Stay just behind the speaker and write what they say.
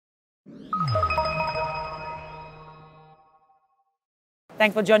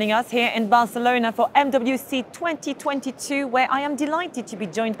Thanks for joining us here in Barcelona for MWC 2022, where I am delighted to be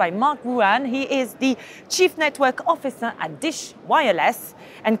joined by Marc Rouane. He is the Chief Network Officer at Dish Wireless,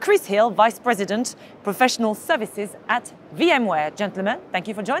 and Chris Hill, Vice President, Professional Services at VMware. Gentlemen, thank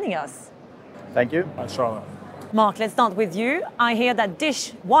you for joining us. Thank you. Thanks, Charlotte. Marc, let's start with you. I hear that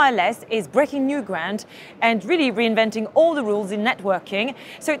Dish Wireless is breaking new ground and really reinventing all the rules in networking.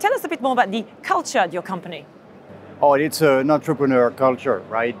 So tell us a bit more about the culture at your company. Oh, it's an entrepreneur culture,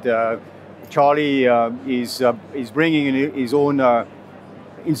 right? Charlie is bringing in his own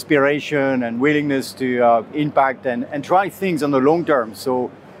inspiration and willingness to impact and try things on the long term.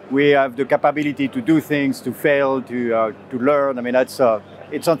 So we have the capability to do things, to fail, to learn. I mean, it's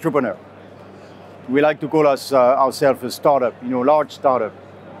entrepreneur. We like to call ourselves a startup, large startup.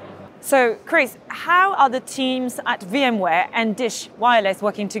 So, Chris, how are the teams at VMware and Dish Wireless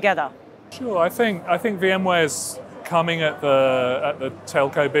working together? Sure, I think VMware's coming at the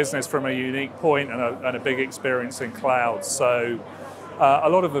telco business from a unique point and a big experience in cloud. So a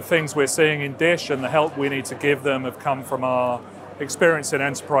lot of the things we're seeing in Dish and the help we need to give them have come from our experience in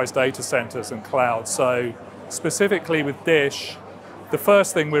enterprise data centers and cloud. So specifically with Dish, the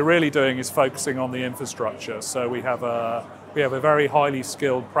first thing we're really doing is focusing on the infrastructure. So we have a very highly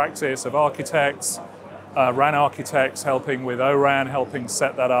skilled practice of architects, RAN architects helping with ORAN, helping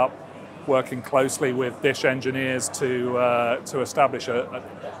set that up, working closely with Dish engineers to establish a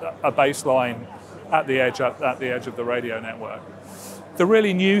baseline at the edge of the radio network. The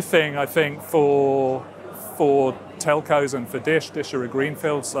really new thing, I think, for telcos and for Dish are a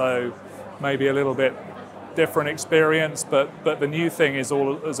greenfield, so maybe a little bit different experience, but the new thing is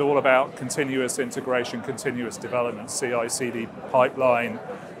all about continuous integration, continuous development, CI/CD pipeline,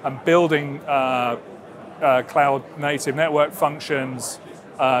 and building cloud native network functions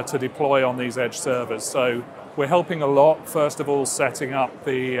to deploy on these edge servers. So we're helping a lot, first of all, setting up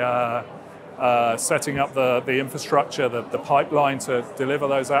the infrastructure, the pipeline to deliver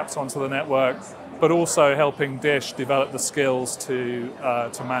those apps onto the network, but also helping Dish develop the skills to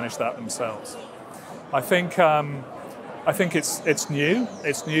manage that themselves. I think it's new.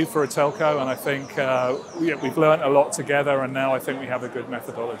 It's new for a telco, and I think we've learned a lot together, and now I think we have a good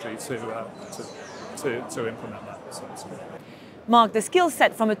methodology to implement that. So it's good. Marc, the skill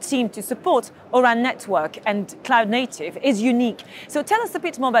set from a team to support ORAN network and cloud native is unique. So tell us a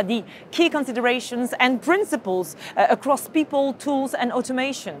bit more about the key considerations and principles across people, tools, and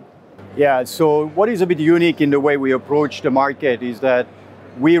automation. Yeah, so what is a bit unique in the way we approach the market is that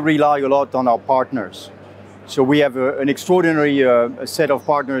we rely a lot on our partners. So we have an extraordinary set of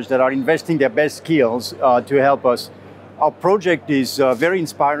partners that are investing their best skills to help us. Our project is very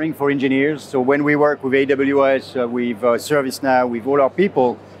inspiring for engineers. So when we work with AWS, with ServiceNow, with all our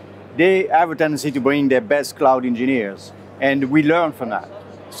people, they have a tendency to bring their best cloud engineers, and we learn from that.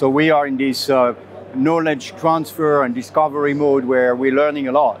 So we are in this knowledge transfer and discovery mode where we're learning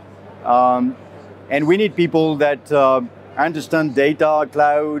a lot. And we need people that understand data,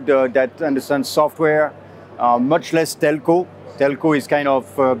 cloud, that understand software, much less telco. Telco is kind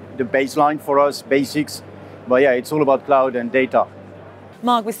of the baseline for us, basics. But yeah, it's all about cloud and data.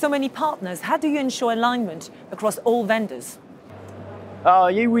 Marc, with so many partners, how do you ensure alignment across all vendors?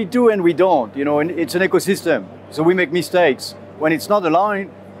 Yeah, we do and we don't. It's an ecosystem, so we make mistakes. When it's not aligned,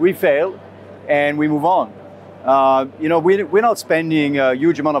 we fail and we move on. We're not spending a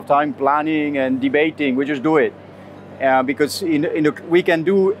huge amount of time planning and debating. We just do it because we can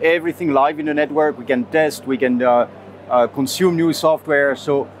do everything live in the network. We can test. We can consume new software.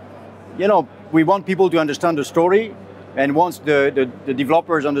 So, we want people to understand the story, and once the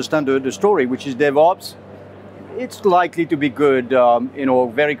developers understand the story, which is DevOps, it's likely to be good,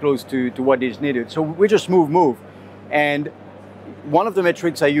 very close to what is needed. So we just move. And one of the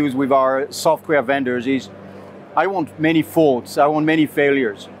metrics I use with our software vendors is I want many faults, I want many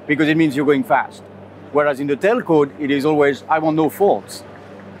failures, because it means you're going fast. Whereas in the telco, it is always, I want no faults,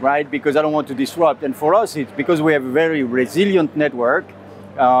 right? Because I don't want to disrupt. And for us, it's because we have a very resilient network,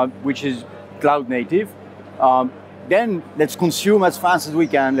 which is cloud native, then let's consume as fast as we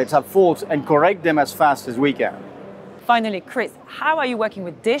can, let's have faults and correct them as fast as we can. Finally, Chris, how are you working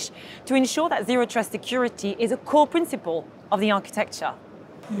with Dish to ensure that zero trust security is a core principle of the architecture?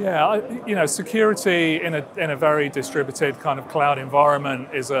 Yeah, security in a very distributed kind of cloud environment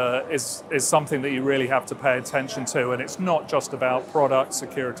is something that you really have to pay attention to, and it's not just about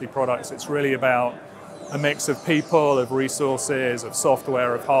security products, it's really about a mix of people, of resources, of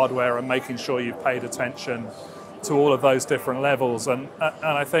software, of hardware, and making sure you've paid attention to all of those different levels. And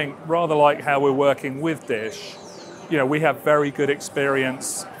I think rather like how we're working with Dish, we have very good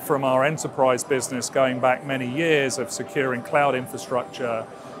experience from our enterprise business going back many years of securing cloud infrastructure,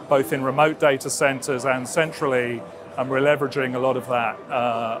 both in remote data centers and centrally, and we're leveraging a lot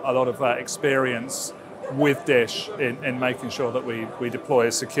of that experience with Dish in making sure that we deploy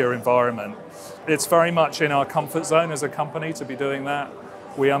a secure environment. It's very much in our comfort zone as a company to be doing that.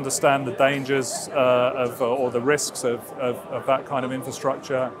 We understand the dangers or the risks of that kind of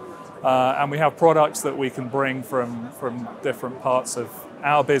infrastructure, and we have products that we can bring from different parts of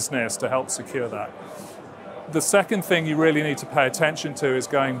our business to help secure that. The second thing you really need to pay attention to is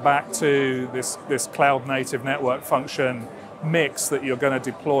going back to this cloud-native network function mix that you're going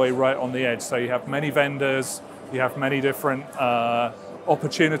to deploy right on the edge. So you have many vendors, you have many different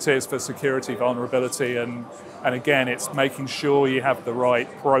opportunities for security vulnerability, and again, it's making sure you have the right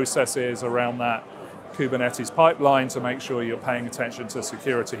processes around that Kubernetes pipeline to make sure you're paying attention to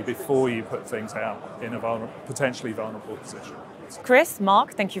security before you put things out in a potentially vulnerable position. Chris,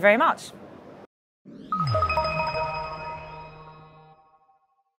 Mark, thank you very much.